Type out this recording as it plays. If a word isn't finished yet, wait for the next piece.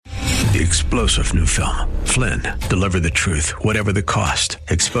the explosive new film, Flynn, deliver the truth, whatever the cost,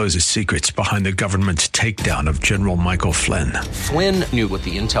 exposes secrets behind the government's takedown of General Michael Flynn. Flynn knew what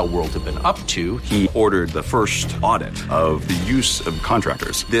the intel world had been up to. He ordered the first audit of the use of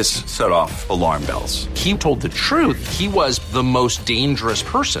contractors. This set off alarm bells. He told the truth. He was the most dangerous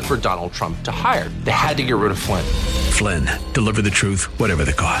person for Donald Trump to hire. They had to get rid of Flynn. Flynn, deliver the truth, whatever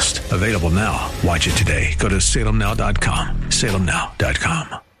the cost. Available now. Watch it today. Go to salemnow.com.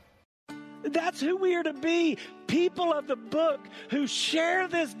 salemnow.com. That's who we are to be, people of the book who share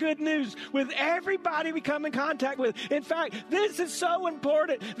this good news with everybody we come in contact with. In fact, this is so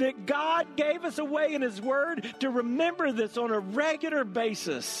important that God gave us a way in His Word to remember this on a regular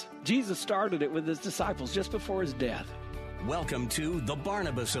basis. Jesus started it with His disciples just before His death. Welcome to The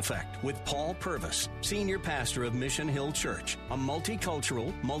Barnabas Effect with Paul Purvis, Senior Pastor of Mission Hill Church, a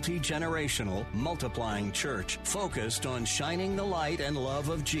multicultural, multi-generational, multiplying church focused on shining the light and love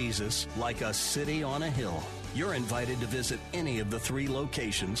of Jesus like a city on a hill. You're invited to visit any of the 3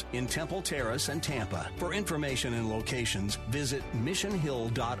 locations in Temple Terrace and Tampa. For information and locations, visit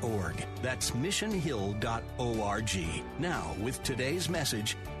missionhill.org. That's missionhill.org. Now, with today's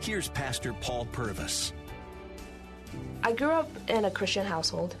message, here's Pastor Paul Purvis. I grew up in a Christian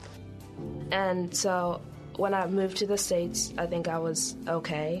household, and so when I moved to the States, I think I was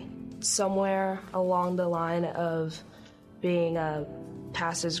okay. Somewhere along the line of being a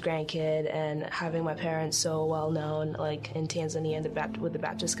pastor's grandkid and having my parents so well known, like in Tanzania with the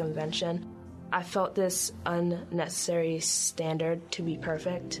Baptist Convention, I felt this unnecessary standard to be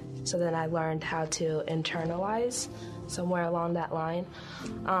perfect. So then I learned how to internalize somewhere along that line.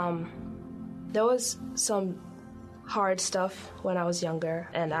 There was some hard stuff when I was younger,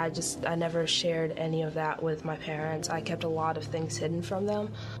 and I never shared any of that with my parents. I kept a lot of things hidden from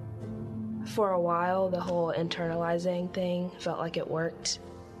them. For a while, the whole internalizing thing felt like it worked,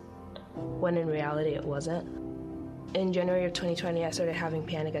 when in reality it wasn't. In January of 2020, I started having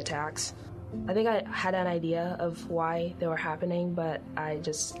panic attacks. I think I had an idea of why they were happening, but I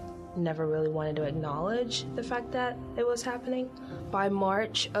just never really wanted to acknowledge the fact that it was happening. By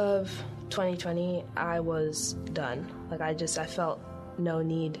March of 2020, I was done. I felt no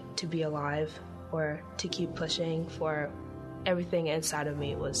need to be alive or to keep pushing, for everything inside of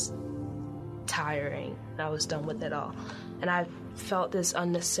me was tiring. I was done with it all. And I felt this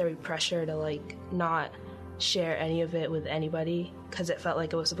unnecessary pressure to not share any of it with anybody, because it felt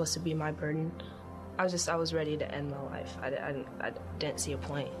like it was supposed to be my burden. I was ready to end my life. I didn't see a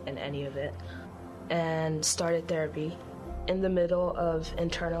point in any of it, and started therapy. In the middle of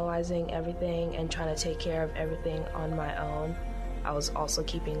internalizing everything and trying to take care of everything on my own, I was also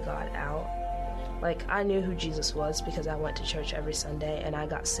keeping God out. I knew who Jesus was because I went to church every Sunday and I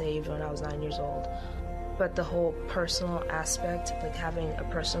got saved when I was 9 years old. But the whole personal aspect, having a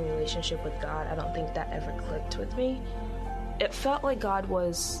personal relationship with God, I don't think that ever clicked with me. It felt like God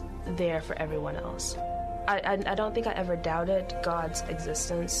was there for everyone else. I don't think I ever doubted God's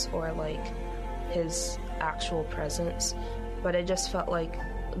existence or His actual presence, but it just felt like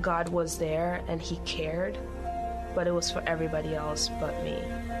God was there and He cared, but it was for everybody else but me.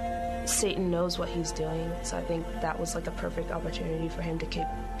 Satan knows what he's doing, so I think that was a perfect opportunity for him to keep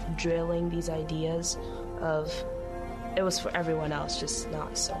drilling these ideas of it was for everyone else, just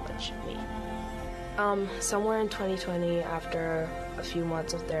not so much me. Somewhere in 2020, after a few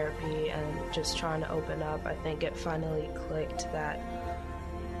months of therapy and just trying to open up, I think it finally clicked that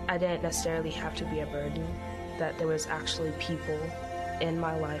I didn't necessarily have to be a burden, that there was actually people in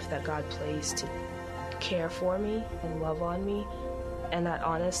my life that God placed to care for me and love on me, and that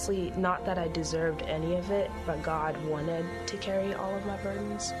honestly, not that I deserved any of it, but God wanted to carry all of my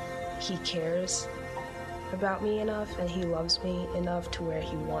burdens. He cares about me enough and He loves me enough to where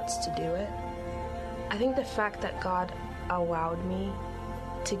He wants to do it. I think the fact that God allowed me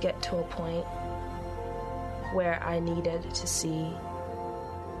to get to a point where I needed to see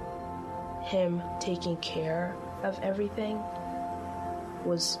Him taking care of everything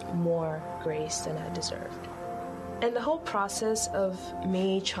was more grace than I deserved. And the whole process of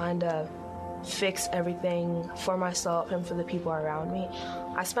me trying to fix everything for myself and for the people around me,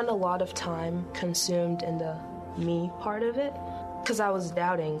 I spent a lot of time consumed in the me part of it because I was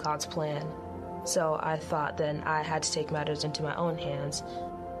doubting God's plan. So I thought then I had to take matters into my own hands.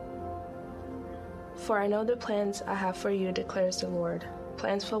 For I know the plans I have for you, declares the Lord,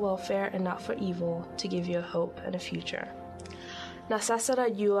 plans for welfare and not for evil, to give you a hope and a future. Na sasa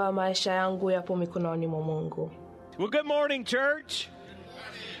najua maisha yangu yapo mikononi mwa Mungu. Well, good morning, church.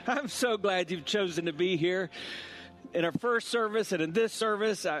 I'm so glad you've chosen to be here. in our first service and in this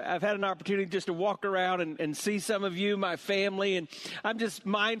service, I've had an opportunity just to walk around and see some of you, my family, and I'm just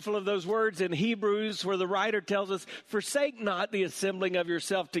mindful of those words in Hebrews where the writer tells us, forsake not the assembling of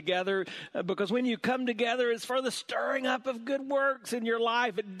yourself together, because when you come together, it's for the stirring up of good works in your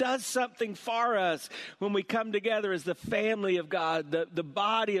life. It does something for us when we come together as the family of God, the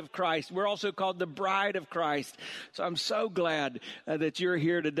body of Christ. We're also called the bride of Christ. So I'm so glad that you're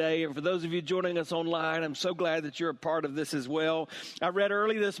here today. And for those of you joining us online, I'm so glad that you're a part of this as well. I read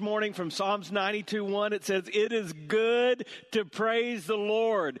early this morning from Psalms 92:1. It says, it is good to praise the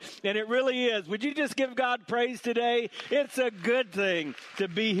Lord. And it really is. Would you just give God praise today? It's a good thing to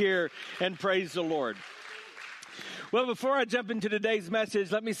be here and praise the Lord. Well, before I jump into today's message,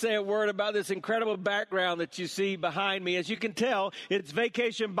 let me say a word about this incredible background that you see behind me. As you can tell, it's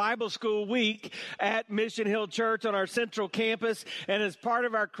Vacation Bible School Week at Mission Hill Church on our central campus. And as part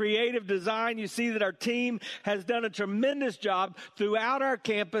of our creative design, you see that our team has done a tremendous job throughout our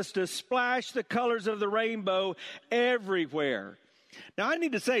campus to splash the colors of the rainbow everywhere. Now, I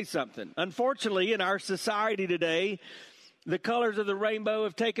need to say something. Unfortunately, in our society today, the colors of the rainbow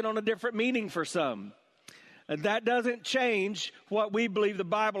have taken on a different meaning for some. And that doesn't change what we believe the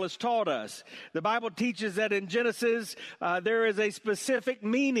Bible has taught us. The Bible teaches that in Genesis, there is a specific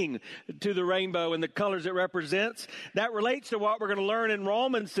meaning to the rainbow and the colors it represents. That relates to what we're going to learn in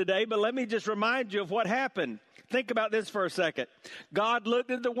Romans today, but let me just remind you of what happened. Think about this for a second. God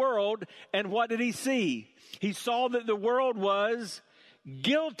looked at the world, and what did he see? He saw that the world was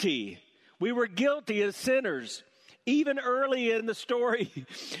guilty. We were guilty as sinners, even early in the story.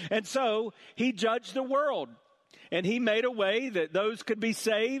 And so he judged the world. And he made a way that those could be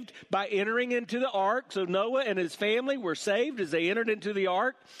saved by entering into the ark. So Noah and his family were saved as they entered into the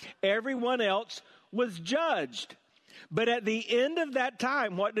ark. Everyone else was judged. But at the end of that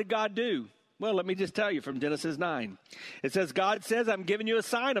time, what did God do? Well, let me just tell you from Genesis 9. It says, God says, I'm giving you a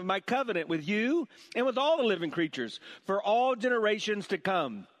sign of my covenant with you and with all the living creatures for all generations to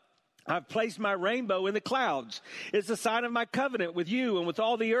come. I've placed my rainbow in the clouds. It's a sign of my covenant with you and with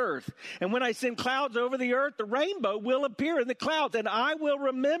all the earth. And when I send clouds over the earth, the rainbow will appear in the clouds, and I will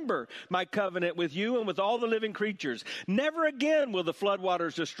remember my covenant with you and with all the living creatures. Never again will the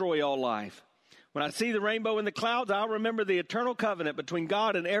floodwaters destroy all life. When I see the rainbow in the clouds, I'll remember the eternal covenant between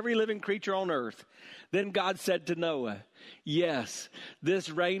God and every living creature on earth. Then God said to Noah, yes, this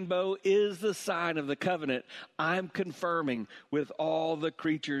rainbow is the sign of the covenant I'm confirming with all the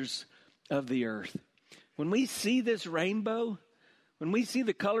creatures of the earth. When we see this rainbow, when we see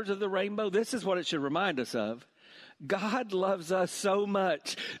the colors of the rainbow, this is what it should remind us of. God loves us so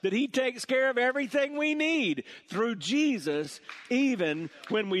much that he takes care of everything we need through Jesus, even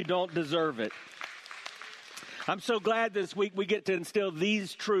when we don't deserve it. I'm so glad this week we get to instill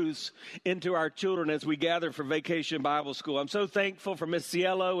these truths into our children as we gather for Vacation Bible School. I'm so thankful for Miss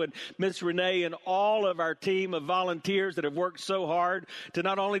Cielo and Miss Renee and all of our team of volunteers that have worked so hard to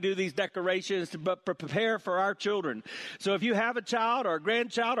not only do these decorations, but prepare for our children. So if you have a child or a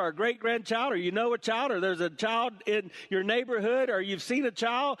grandchild or a great-grandchild, or you know a child, or there's a child in your neighborhood, or you've seen a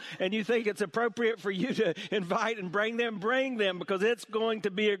child and you think it's appropriate for you to invite and bring them, because it's going to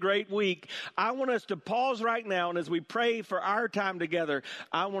be a great week. I want us to pause right now. And as we pray for our time together,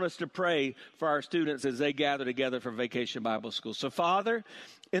 I want us to pray for our students as they gather together for Vacation Bible School. So, Father,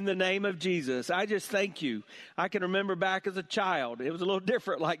 in the name of Jesus, I just thank you. I can remember back as a child. It was a little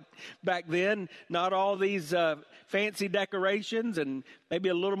different like back then. Not all these fancy decorations and maybe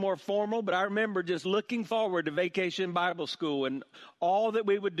a little more formal, but I remember just looking forward to Vacation Bible School and all that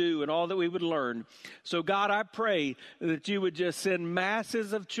we would do and all that we would learn. So God, I pray that you would just send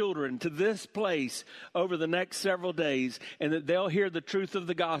masses of children to this place over the next several days, and that they'll hear the truth of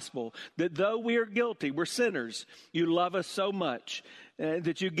the gospel, that though we are guilty, we're sinners, you love us so much,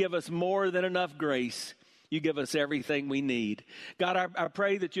 that you give us more than enough grace. You give us everything we need. God, I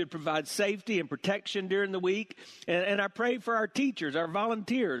pray that you'd provide safety and protection during the week. And I pray for our teachers, our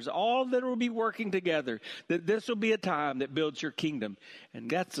volunteers, all that will be working together, that this will be a time that builds your kingdom. And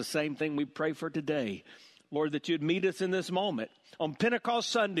that's the same thing we pray for today. Lord, that you'd meet us in this moment. On Pentecost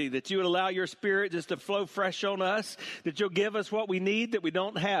Sunday, that you would allow your Spirit just to flow fresh on us, that you'll give us what we need that we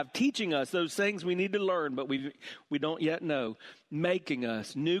don't have, teaching us those things we need to learn, but we don't yet know, making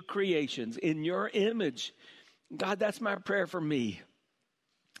us new creations in your image. God, that's my prayer for me.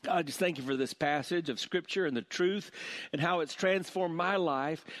 God, just thank you for this passage of Scripture and the truth and how it's transformed my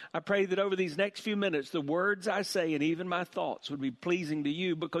life. I pray that over these next few minutes, the words I say and even my thoughts would be pleasing to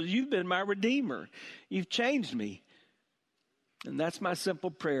you, because you've been my Redeemer. You've changed me. And that's my simple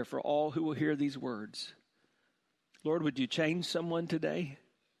prayer for all who will hear these words. Lord, would you change someone today?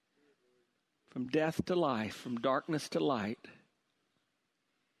 from death to life, from darkness to light.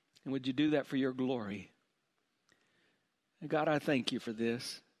 And would you do that for your glory? And God, I thank you for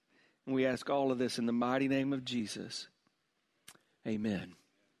this. And we ask all of this in the mighty name of Jesus. Amen.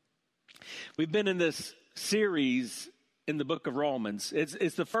 We've been in this series in the book of Romans.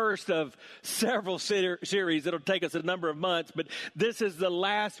 It's the first of several series. It'll take us a number of months, but this is the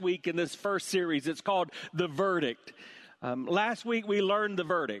last week in this first series. It's called The Verdict. Last week we learned the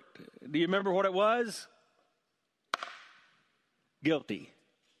verdict. Do you remember what it was? Guilty.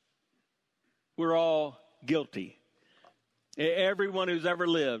 We're all guilty. Everyone who's ever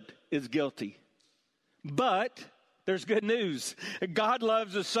lived is guilty. But there's good news. God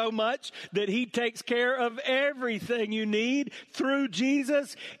loves us so much that he takes care of everything you need through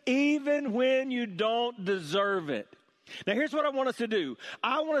Jesus, even when you don't deserve it. Now, here's what I want us to do.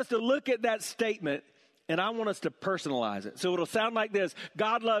 I want us to look at that statement, and I want us to personalize it. So it'll sound like this.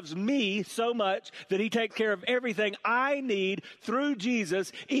 God loves me so much that he takes care of everything I need through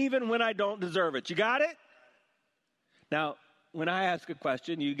Jesus, even when I don't deserve it. You got it? Now, when I ask a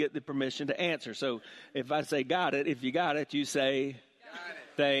question, you get the permission to answer. So if I say got it, if you got it, you say got it.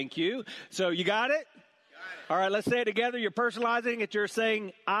 Thank you. So you got it? Got it? All right, let's say it together. You're personalizing it. You're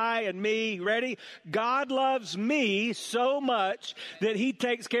saying I and me. Ready? God loves me so much that he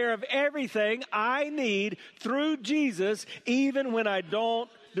takes care of everything I need through Jesus, even when I don't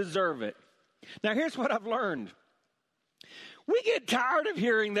deserve it. Now, here's what I've learned. We get tired of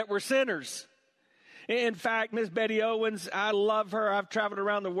hearing that we're sinners. In fact, Miss Betty Owens, I love her. I've traveled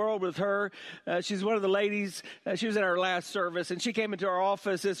around the world with her. She's one of the ladies. She was in our last service, and she came into our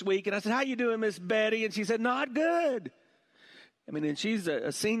office this week. And I said, how you doing, Miss Betty? And she said, not good. I mean, and she's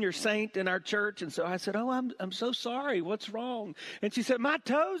a senior saint in our church. And so I said, I'm so sorry. What's wrong? And she said, my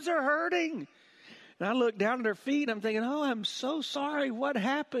toes are hurting. And I looked down at her feet, and I'm thinking, I'm so sorry. What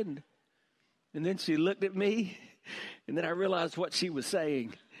happened? And then she looked at me, and then I realized what she was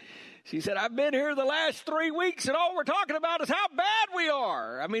saying. She said, I've been here the last 3 weeks, and all we're talking about is how bad we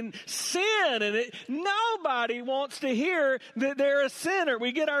are. I mean, sin, and nobody wants to hear that they're a sinner.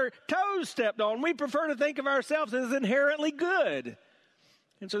 We get our toes stepped on. We prefer to think of ourselves as inherently good.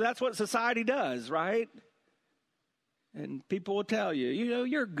 And so that's what society does, right? And people will tell you,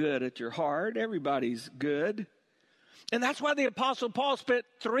 you're good at your heart. Everybody's good. And that's why the Apostle Paul spent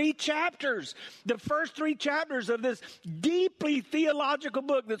 3 chapters, the first 3 chapters of this deeply theological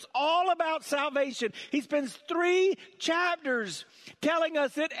book that's all about salvation. He spends 3 chapters telling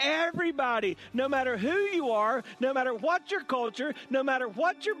us that everybody, no matter who you are, no matter what your culture, no matter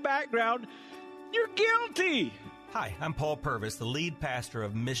what your background, you're guilty. Hi, I'm Paul Purvis, the lead pastor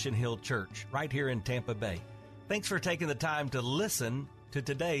of Mission Hill Church right here in Tampa Bay. Thanks for taking the time to listen to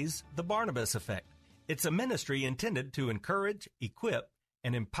today's The Barnabas Effect. It's a ministry intended to encourage, equip,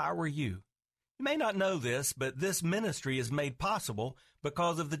 and empower you. You may not know this, but this ministry is made possible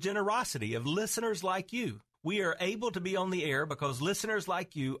because of the generosity of listeners like you. We are able to be on the air because listeners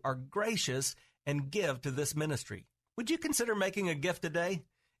like you are gracious and give to this ministry. Would you consider making a gift today?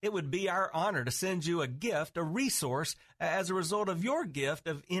 It would be our honor to send you a gift, a resource, as a result of your gift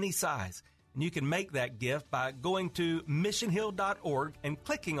of any size. And you can make that gift by going to missionhill.org and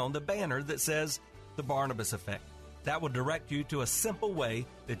clicking on the banner that says The Barnabas Effect. That will direct you to a simple way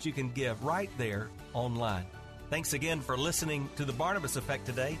that you can give right there online. Thanks again for listening to The Barnabas Effect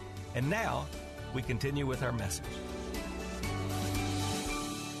today. And now we continue with our message.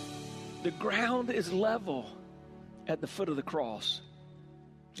 The ground is level at the foot of the cross.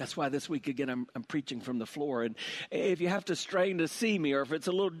 That's why this week, again, I'm preaching from the floor. And if you have to strain to see me, or if it's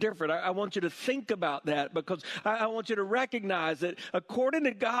a little different, I want you to think about that, because I want you to recognize that according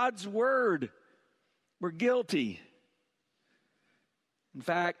to God's word, we're guilty. In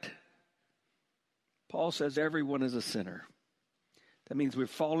fact, Paul says everyone is a sinner. That means we've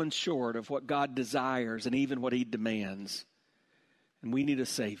fallen short of what God desires and even what he demands. And we need a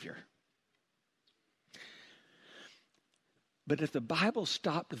Savior. But if the Bible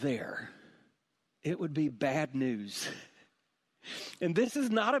stopped there, it would be bad news. And this is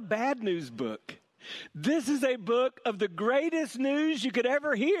not a bad news book. This is a book of the greatest news you could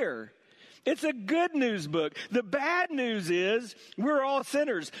ever hear. It's a good news book. The bad news is we're all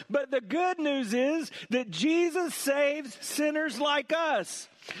sinners. But the good news is that Jesus saves sinners like us.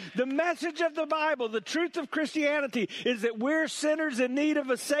 The message of the Bible, the truth of Christianity, is that we're sinners in need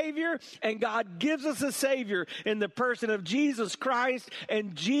of a Savior, and God gives us a Savior in the person of Jesus Christ,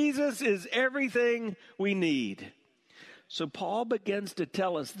 and Jesus is everything we need. So Paul begins to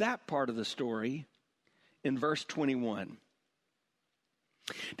tell us that part of the story in verse 21.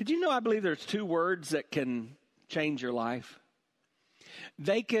 Did you know I believe there's 2 words that can change your life?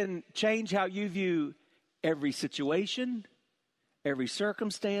 They can change how you view every situation, every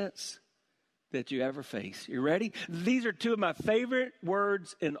circumstance that you ever face. You ready? These are two of my favorite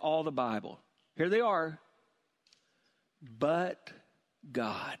words in all the Bible. Here they are. But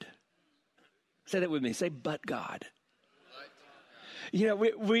God. Say that with me. Say, but God. You know,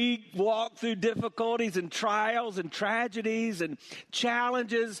 we walk through difficulties and trials and tragedies and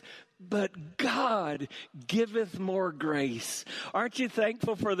challenges, but God giveth more grace. Aren't you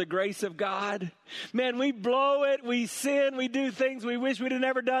thankful for the grace of God? Man, we blow it, we sin, we do things we wish we'd have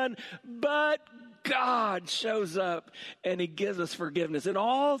never done, but God shows up and he gives us forgiveness. And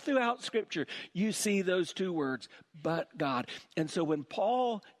all throughout Scripture, you see those two words, but God. And so when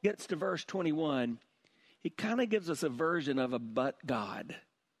Paul gets to verse 21, he kind of gives us a version of a but God.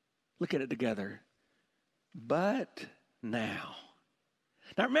 Look at it together. But now.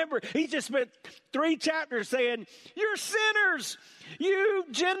 Now remember, he just spent 3 chapters saying, you're sinners. You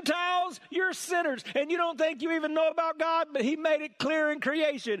Gentiles, you're sinners. And you don't think you even know about God, but he made it clear in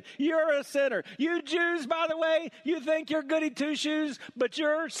creation. You're a sinner. You Jews, by the way, you think you're goody two-shoes, but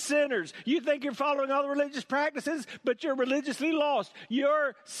you're sinners. You think you're following all the religious practices, but you're religiously lost.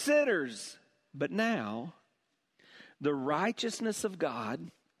 You're sinners. But now, the righteousness of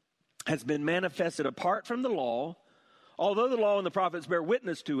God has been manifested apart from the law. Although the law and the prophets bear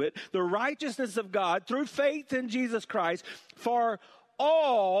witness to it, the righteousness of God through faith in Jesus Christ for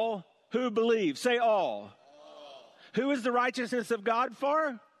all who believe. Say all. Who is the righteousness of God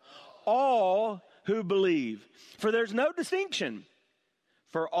for? All who believe. For there's no distinction.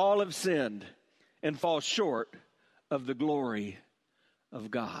 For all have sinned and fall short of the glory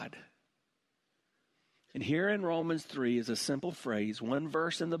of God. And here in Romans 3 is a simple phrase, one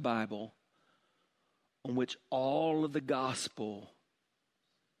verse in the Bible, on which all of the gospel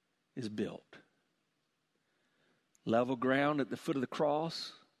is built. Level ground at the foot of the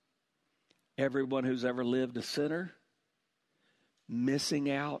cross. Everyone who's ever lived a sinner, missing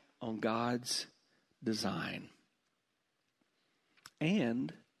out on God's design,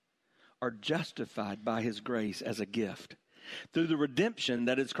 and are justified by his grace as a gift through the redemption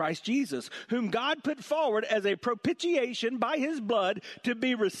that is Christ Jesus, whom God put forward as a propitiation by his blood to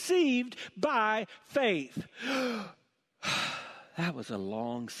be received by faith. That was a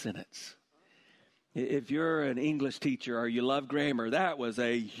long sentence. If you're an English teacher or you love grammar, that was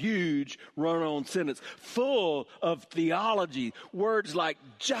a huge run-on sentence full of theology, words like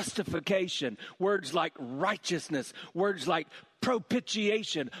justification, words like righteousness, words like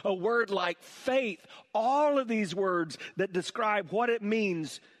propitiation, a word like faith, all of these words that describe what it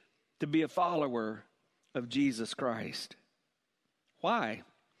means to be a follower of Jesus Christ. Why?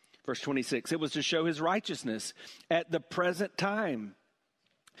 Verse 26, it was to show his righteousness at the present time,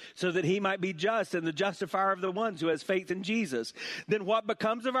 so that he might be just and the justifier of the ones who has faith in Jesus. Then what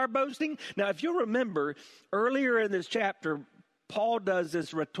becomes of our boasting? Now, if you'll remember, earlier in this chapter, Paul does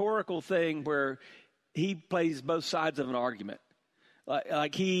this rhetorical thing where he plays both sides of an argument.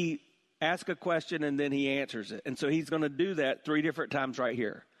 Like he asks a question and then he answers it. And so he's going to do that 3 different times right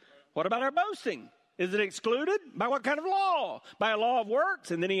here. What about our boasting? Is it excluded? By what kind of law? By a law of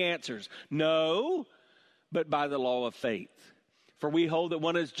works? And then he answers, no, but by the law of faith. For we hold that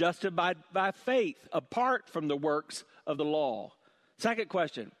one is justified by faith apart from the works of the law. Second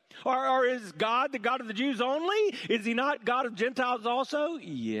question, or is God the God of the Jews only? Is he not God of Gentiles also?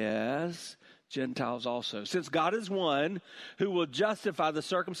 Yes, Gentiles also. Since God is one who will justify the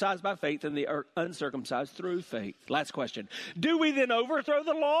circumcised by faith and the uncircumcised through faith. Last question, do we then overthrow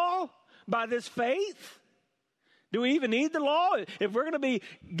the law by this faith? Do we even need the law? If we're going to be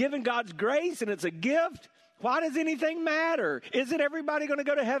given God's grace and it's a gift, why does anything matter? Isn't everybody going to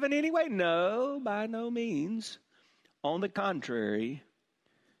go to heaven anyway? No, by no means. On the contrary,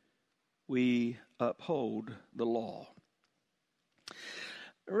 we uphold the law.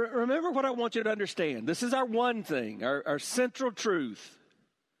 Remember what I want you to understand. This is our one thing, our central truth.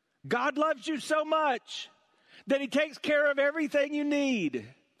 God loves you so much that he takes care of everything you need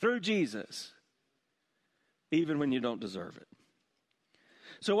through Jesus, even when you don't deserve it.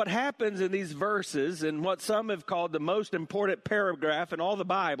 So what happens in these verses, and what some have called the most important paragraph in all the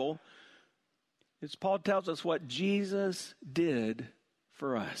Bible, is Paul tells us what Jesus did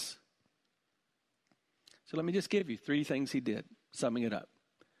for us. So let me just give you 3 things he did, summing it up.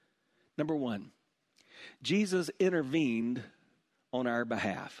 Number 1, Jesus intervened on our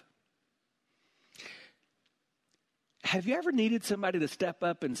behalf. Have you ever needed somebody to step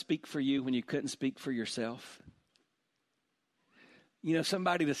up and speak for you when you couldn't speak for yourself? You know,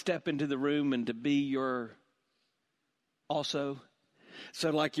 somebody to step into the room and to be your also.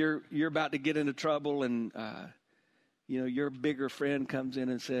 So like you're about to get into trouble and, your bigger friend comes in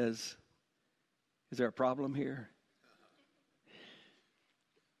and says, is there a problem here?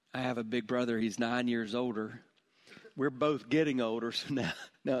 I have a big brother. He's 9 years older. We're both getting older, so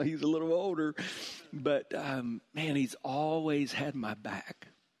now he's a little older. But, man, he's always had my back.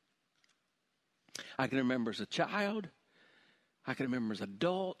 I can remember as a child. I can remember as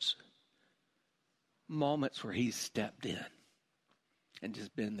adults. Moments where he's stepped in and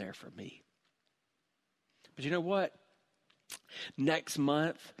just been there for me. But you know what? Next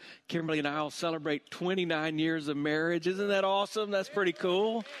month, Kimberly and I will celebrate 29 years of marriage. Isn't that awesome? That's pretty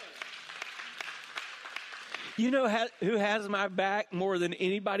cool. You know who has my back more than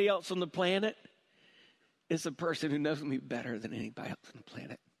anybody else on the planet? It's a person who knows me better than anybody else on the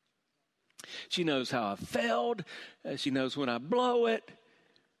planet. She knows how I failed. She knows when I blow it.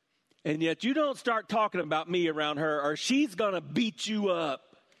 And yet you don't start talking about me around her or she's going to beat you up.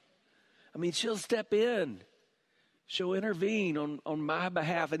 I mean, she'll step in. She'll intervene on my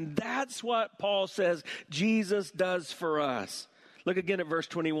behalf. And that's what Paul says Jesus does for us. Look again at verse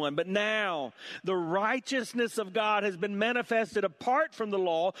 21. But now the righteousness of God has been manifested apart from the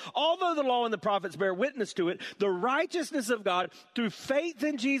law. Although the law and the prophets bear witness to it, the righteousness of God through faith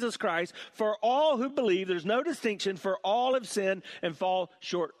in Jesus Christ for all who believe. There's no distinction, for all have sinned and fall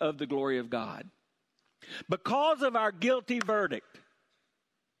short of the glory of God. Because of our guilty verdict,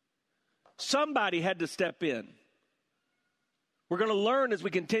 somebody had to step in. We're going to learn as we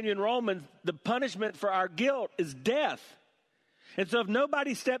continue in Romans, the punishment for our guilt is death. And so if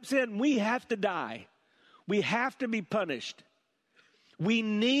nobody steps in, we have to die. We have to be punished. We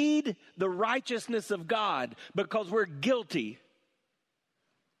need the righteousness of God because we're guilty.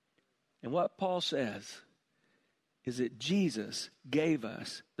 And what Paul says is that Jesus gave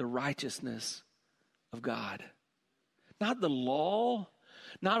us the righteousness of God. Not the law.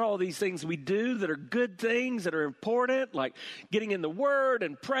 Not all these things we do that are good things, that are important, like getting in the Word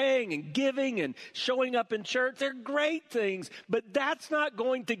and praying and giving and showing up in church. They're great things, but that's not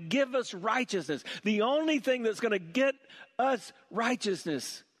going to give us righteousness. The only thing that's going to get us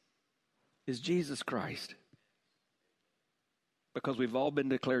righteousness is Jesus Christ, because we've all been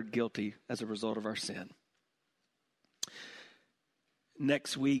declared guilty as a result of our sin.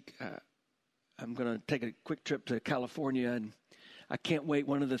 Next week, I'm going to take a quick trip to California, and I can't wait.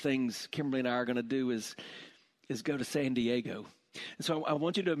 One of the things Kimberly and I are going to do is go to San Diego. And so I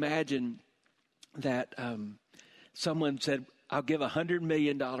want you to imagine that someone said, I'll give $100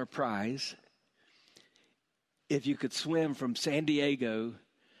 million prize if you could swim from San Diego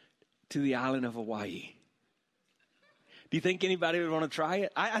to the island of Hawaii. Do you think anybody would want to try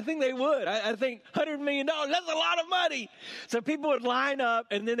it? I think they would. I think $100 million, that's a lot of money. So people would line up,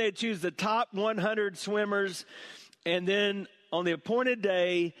 and then they'd choose the top 100 swimmers, and then on the appointed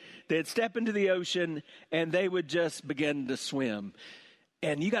day, they'd step into the ocean and they would just begin to swim.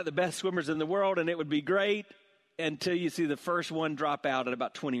 And you got the best swimmers in the world, and it would be great until you see the first one drop out at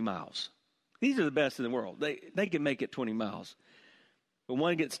about 20 miles. These are the best in the world. They can make it 20 miles. But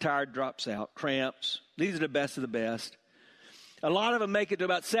one gets tired, drops out, cramps. These are the best of the best. A lot of them make it to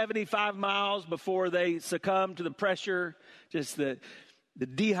about 75 miles before they succumb to the pressure, just the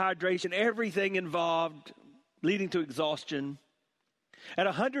dehydration, everything involved, leading to exhaustion. At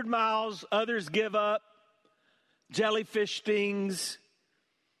 100 miles, others give up. Jellyfish stings.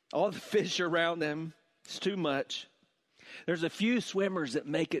 All the fish around them. It's too much. There's a few swimmers that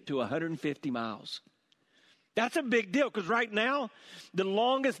make it to 150 miles. That's a big deal, because right now, the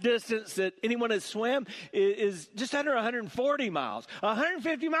longest distance that anyone has swam is just under 140 miles.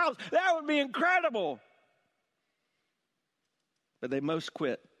 150 miles, that would be incredible. But they most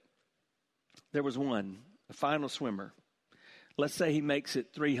quit. There was one, a final swimmer. Let's say he makes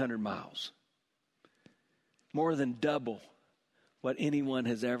it 300 miles. More than double what anyone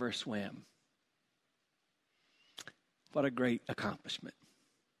has ever swam. What a great accomplishment.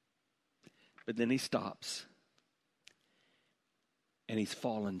 But then he stops. And he's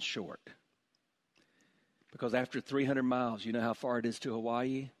fallen short. Because after 300 miles, you know how far it is to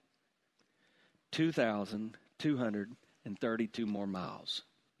Hawaii? 2,232 more miles.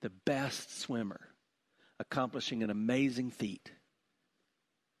 The best swimmer, accomplishing an amazing feat,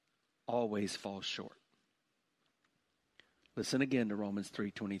 always falls short. Listen again to Romans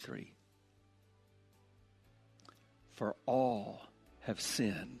 3:23. For all have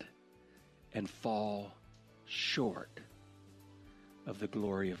sinned and fall short of the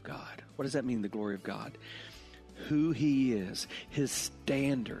glory of God. What does that mean, the glory of God? Who he is, his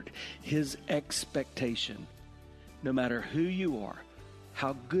standard, his expectation. No matter who you are,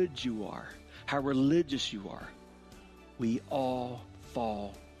 how good you are, how religious you are, we all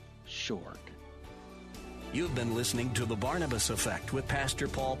fall short. You've been listening to The Barnabas Effect with Pastor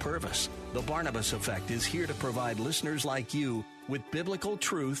Paul Purvis. The Barnabas Effect is here to provide listeners like you with biblical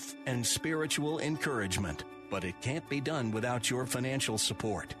truth and spiritual encouragement. But it can't be done without your financial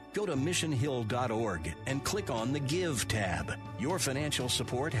support. Go to missionhill.org and click on the Give tab. Your financial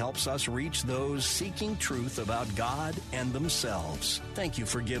support helps us reach those seeking truth about God and themselves. Thank you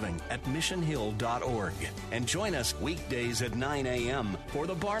for giving at missionhill.org. And join us weekdays at 9 a.m. for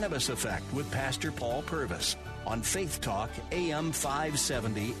The Barnabas Effect with Pastor Paul Purvis on Faith Talk AM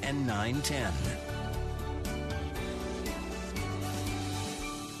 570 and 910.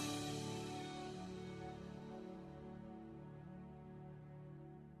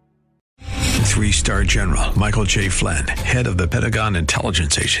 Three-star General Michael J. Flynn, head of the Pentagon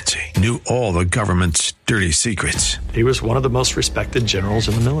Intelligence Agency, knew all the government's dirty secrets. He was one of the most respected generals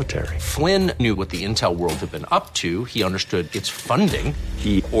in the military. Flynn knew what the intel world had been up to. He understood its funding.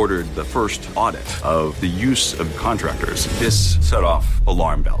 He ordered the first audit of the use of contractors. This set off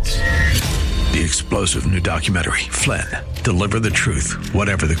alarm bells. The explosive new documentary, Flynn, Deliver the Truth,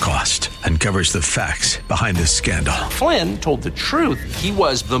 Whatever the Cost, uncovers the facts behind this scandal. Flynn told the truth. He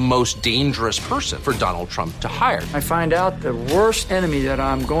was the most dangerous person for Donald Trump to hire. I find out the worst enemy that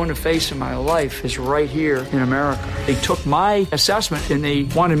I'm going to face in my life is right here in America. They took my assessment and they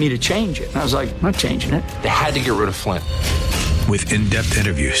wanted me to change it. And I was like, I'm not changing it. They had to get rid of Flynn. With in-depth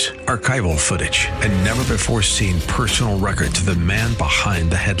interviews, archival footage, and never-before-seen personal records of the man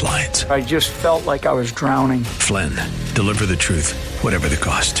behind the headlines. I just felt like I was drowning. Flynn, Deliver the Truth, Whatever the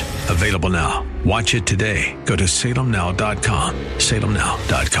Cost. Available now. Watch it today. Go to salemnow.com.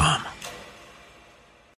 salemnow.com.